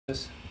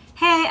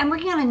Hey, I'm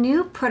working on a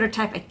new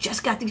prototype. I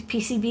just got these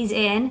PCBs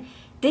in.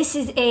 This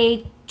is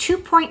a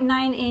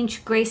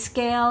 2.9-inch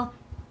grayscale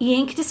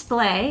e-ink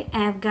display,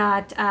 and I've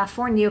got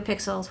 4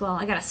 NeoPixels. Well,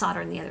 I got to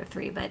solder in the other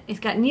 3, but it's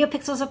got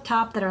NeoPixels up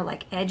top that are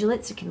like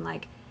edgelets. You can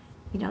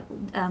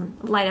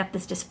light up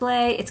this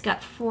display. It's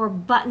got 4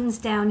 buttons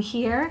down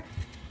here,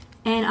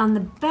 and on the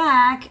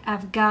back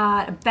I've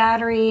got a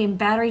battery and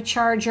battery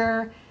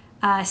charger,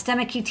 a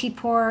STEMMA QT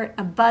port,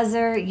 a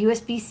buzzer,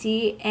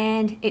 USB-C,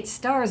 and it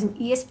stars an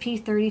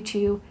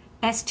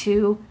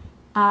ESP32S2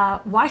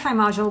 Wi-Fi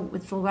module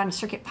which will run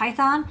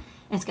CircuitPython, and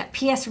it's got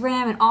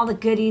PSRAM and all the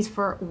goodies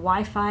for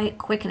Wi-Fi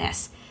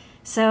quickness.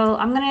 So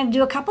I'm going to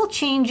do a couple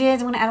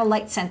changes. I'm going to add a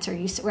light sensor.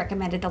 You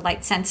recommended a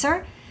light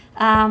sensor.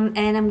 And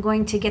I'm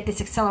going to get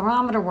this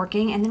accelerometer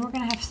working, and then we're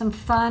going to have some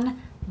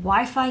fun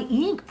Wi-Fi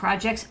e-ink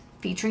projects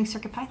featuring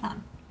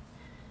CircuitPython.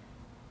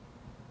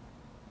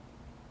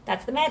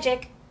 That's the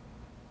magic.